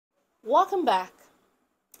Welcome back.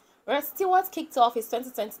 Rod Stewart kicked off his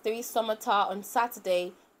 2023 summer tour on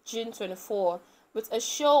Saturday, June 24, with a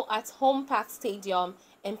show at Home Park Stadium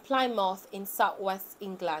in Plymouth in southwest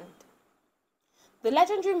England. The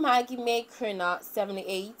legendary Maggie May crooner,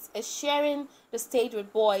 78, is sharing the stage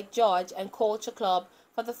with Boy George and Culture Club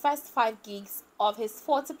for the first 5 gigs of his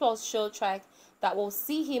 40-plus show trek that will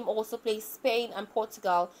see him also play Spain and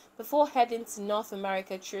Portugal before heading to North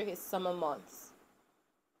America through his summer months.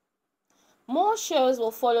 More shows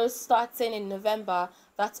will follow starting in November.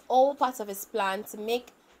 That's all part of his plan to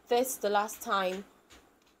make this the last time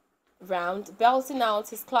round, belting out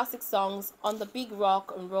his classic songs on the big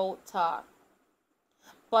rock and roll tour.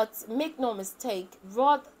 But make no mistake,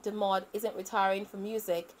 Rod the Mod isn't retiring from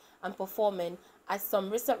music and performing, as some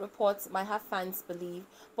recent reports might have fans believe,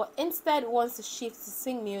 but instead wants to shift to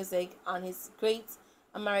swing music and his great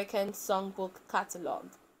American songbook catalog.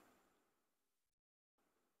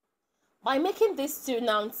 By making these two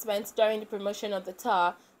announcements during the promotion of the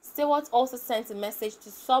tour, Stewart also sent a message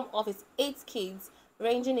to some of his 8 kids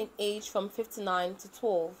ranging in age from 59 to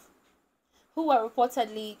 12, who were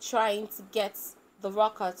reportedly trying to get the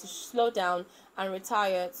rocker to slow down and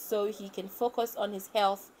retire so he can focus on his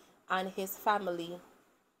health and his family.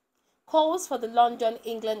 Calls for the London,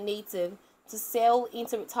 England native to sail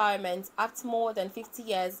into retirement after more than 50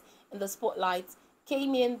 years in the spotlight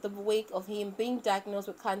came in the wake of him being diagnosed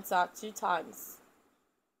with cancer 2 times.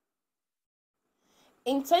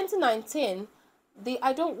 In 2019, the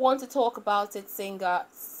I Don't Want to Talk About It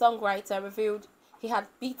singer-songwriter revealed he had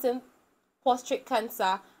beaten prostate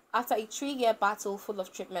cancer after a 3-year battle full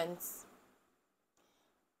of treatments.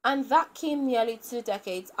 And that came nearly 2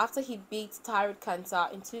 decades after he beat thyroid cancer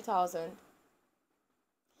in 2000.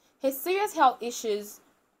 His serious health issues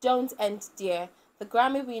don't end there. The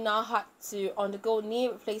Grammy winner had to undergo knee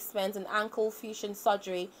replacement and ankle fusion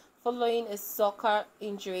surgery following a soccer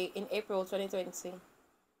injury in April 2020.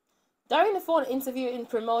 During a phone interview in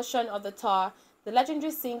promotion of the tour, the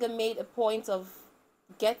legendary singer made a point of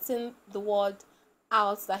getting the word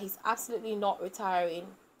out that he's absolutely not retiring.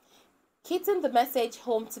 Hitting the message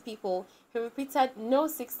home to people, he repeated no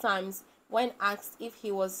 6 times when asked if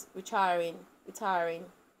he was retiring.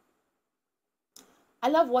 I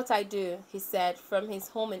love what I do, he said from his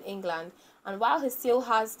home in England, and while he still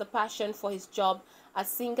has the passion for his job as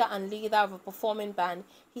singer and leader of a performing band,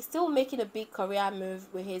 he's still making a big career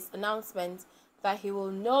move with his announcement that he will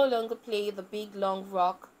no longer play the big long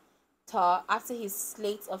rock tour after his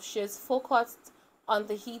slate of shows focused on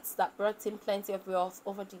the hits that brought him plenty of wealth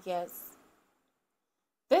over the years.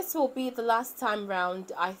 This will be the last time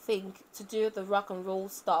round, I think, to do the rock and roll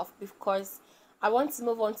stuff because I want to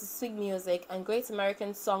move on to swing music and Great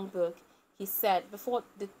American Songbook, he said before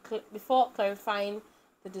clarifying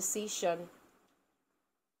the decision.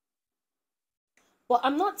 But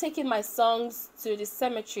I'm not taking my songs to the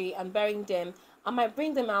cemetery and burying them. I might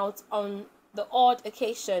bring them out on the odd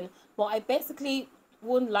occasion, but I basically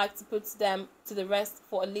wouldn't like to put them to the rest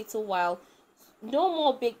for a little while. No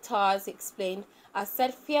more big tours, he explained. I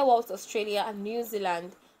said farewell to Australia and New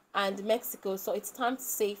Zealand and Mexico, so it's time to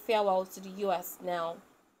say farewell to the US now.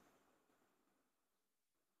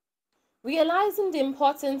 Realizing the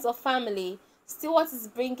importance of family, Stewart is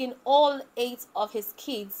bringing all 8 of his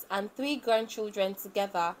kids and 3 grandchildren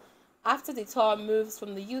together after the tour moves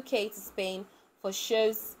from the UK to Spain for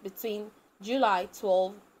shows between July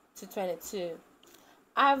 12 to 22.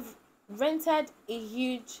 I've rented a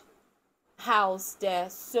huge house there,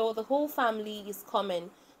 so the whole family is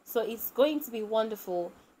coming, so it's going to be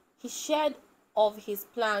wonderful. He shared of his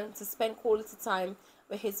plan to spend quality time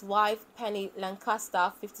with his wife Penny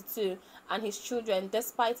Lancaster, 52, and his children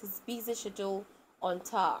despite his busy schedule on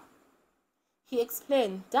tour. He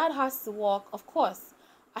explained, Dad has to work, of course.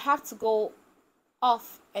 I have to go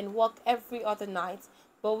off and work every other night,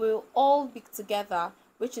 but we'll all be together,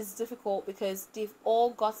 which is difficult because they've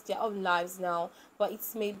all got their own lives now, but it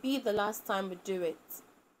may be the last time we do it.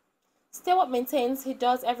 Stewart maintains he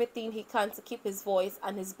does everything he can to keep his voice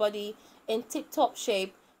and his body in tip-top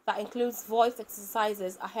shape that includes voice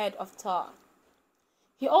exercises ahead of tour.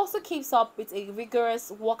 He also keeps up with a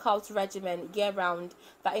rigorous workout regimen year-round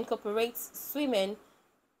that incorporates swimming,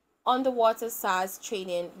 underwater SARS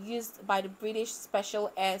training used by the British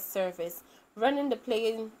Special Air Service, running the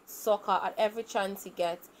playing soccer at every chance he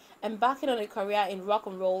gets. Embarking on a career in rock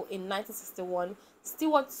and roll in 1961,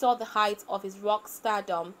 Stewart saw the height of his rock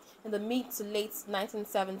stardom in the mid to late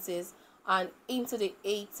 1970s and into the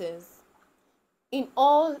 80s. In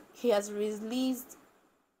all, he has released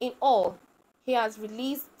 31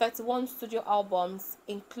 studio albums,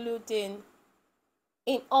 including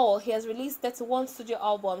In all, he has released 31 studio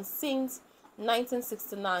albums since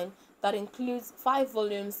 1969 that includes 5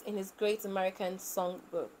 volumes in his Great American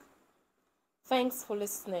Songbook. Thanks for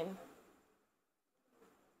listening.